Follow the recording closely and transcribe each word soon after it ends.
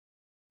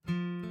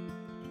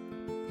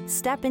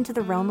Step into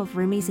the realm of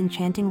Rumi's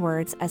enchanting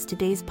words as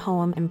today's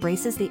poem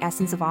embraces the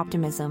essence of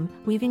optimism,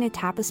 weaving a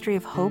tapestry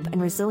of hope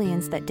and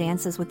resilience that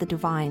dances with the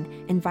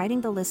divine,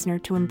 inviting the listener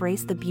to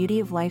embrace the beauty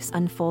of life's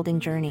unfolding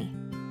journey.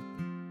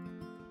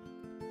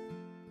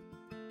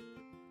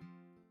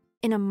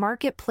 In a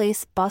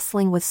marketplace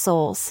bustling with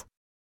souls,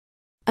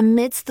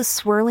 amidst the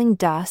swirling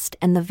dust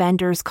and the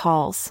vendors'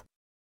 calls,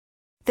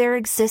 there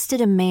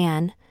existed a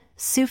man,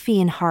 Sufi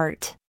in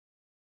heart,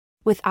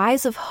 with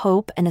eyes of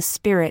hope and a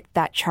spirit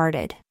that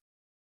charted.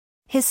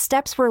 His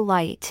steps were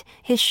light,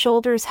 his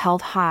shoulders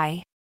held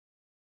high,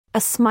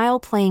 a smile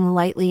playing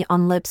lightly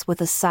on lips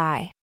with a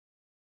sigh.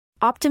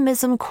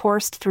 Optimism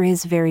coursed through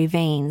his very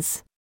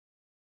veins,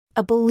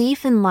 a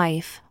belief in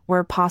life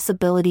where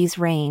possibilities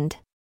reigned.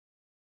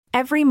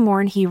 Every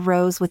morn he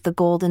rose with the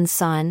golden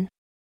sun,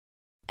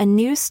 a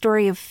new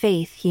story of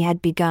faith he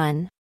had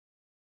begun.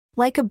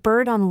 Like a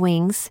bird on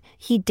wings,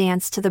 he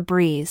danced to the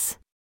breeze,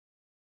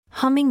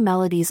 humming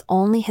melodies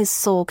only his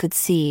soul could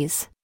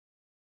seize.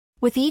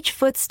 With each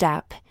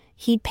footstep,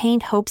 he'd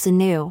paint hopes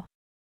anew,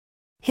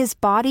 his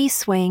body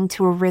swaying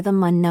to a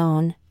rhythm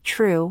unknown,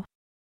 true.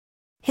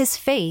 His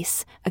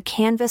face, a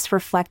canvas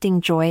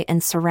reflecting joy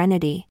and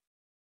serenity.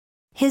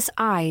 His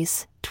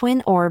eyes,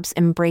 twin orbs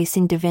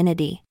embracing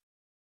divinity.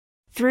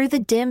 Through the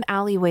dim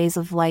alleyways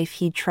of life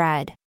he'd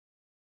tread,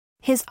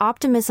 his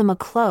optimism a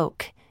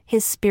cloak,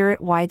 his spirit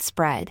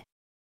widespread.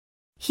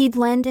 He'd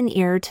lend an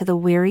ear to the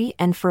weary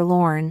and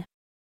forlorn,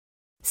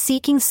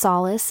 seeking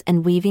solace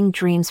and weaving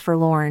dreams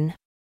forlorn.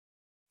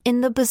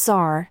 In the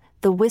bazaar,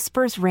 the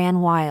whispers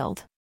ran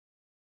wild,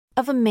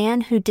 of a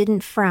man who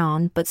didn't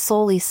frown but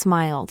solely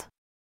smiled.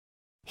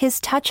 His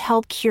touch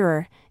held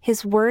cure,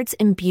 his words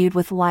imbued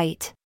with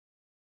light,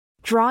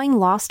 drawing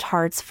lost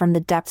hearts from the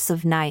depths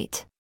of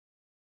night.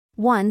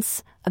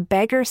 Once, a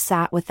beggar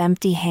sat with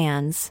empty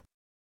hands,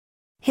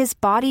 his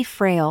body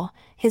frail,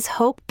 his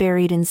hope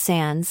buried in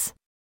sands.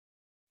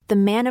 The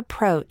man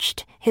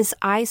approached, his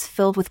eyes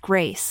filled with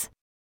grace,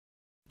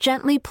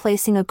 gently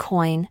placing a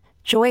coin,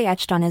 joy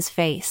etched on his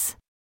face.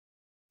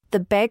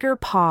 The beggar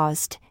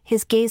paused,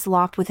 his gaze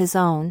locked with his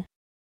own,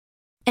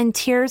 and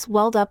tears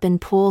welled up in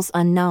pools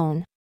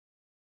unknown.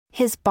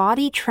 His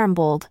body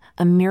trembled,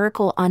 a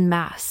miracle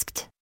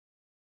unmasked.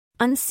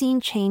 Unseen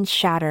chains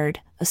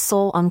shattered, a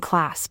soul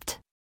unclasped.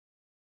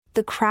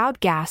 The crowd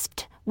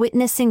gasped,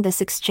 witnessing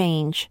this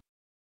exchange.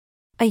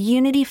 A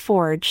unity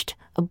forged,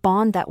 a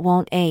bond that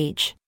won't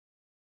age.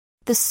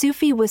 The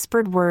Sufi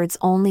whispered words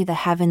only the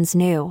heavens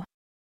knew,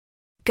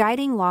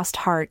 guiding lost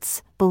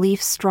hearts,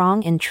 beliefs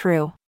strong and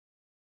true.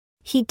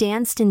 He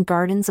danced in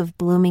gardens of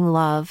blooming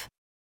love,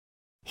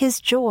 his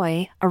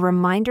joy a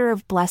reminder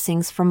of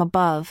blessings from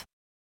above.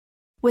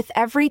 With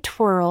every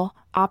twirl,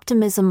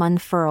 optimism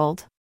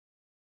unfurled,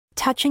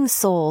 touching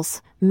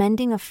souls,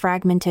 mending a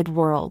fragmented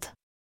world.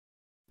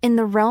 In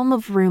the realm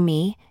of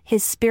Rumi,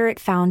 his spirit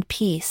found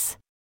peace,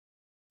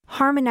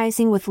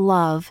 harmonizing with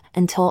love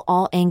until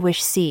all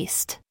anguish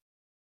ceased.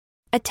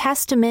 A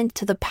testament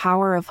to the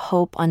power of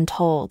hope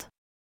untold.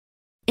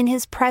 In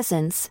his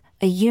presence,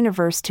 a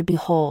universe to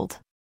behold.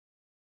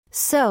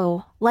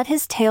 So, let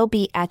his tale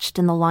be etched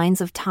in the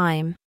lines of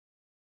time,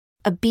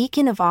 a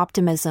beacon of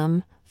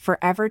optimism,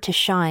 forever to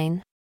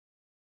shine.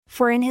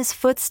 For in his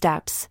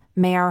footsteps,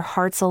 may our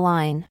hearts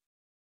align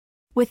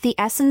with the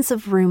essence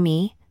of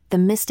Rumi, the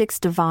mystics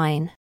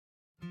divine.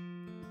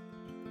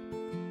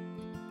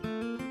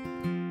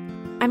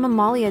 I'm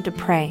Amalia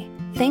Dupre.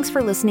 Thanks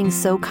for listening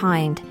so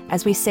kind,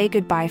 as we say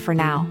goodbye for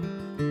now.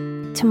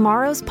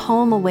 Tomorrow's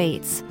poem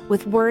awaits,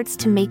 with words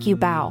to make you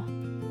bow.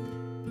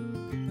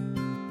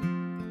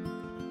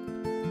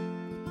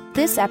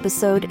 This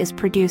episode is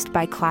produced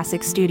by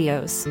Classic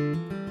Studios.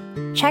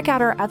 Check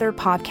out our other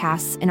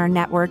podcasts in our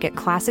network at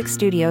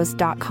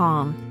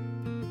classicstudios.com.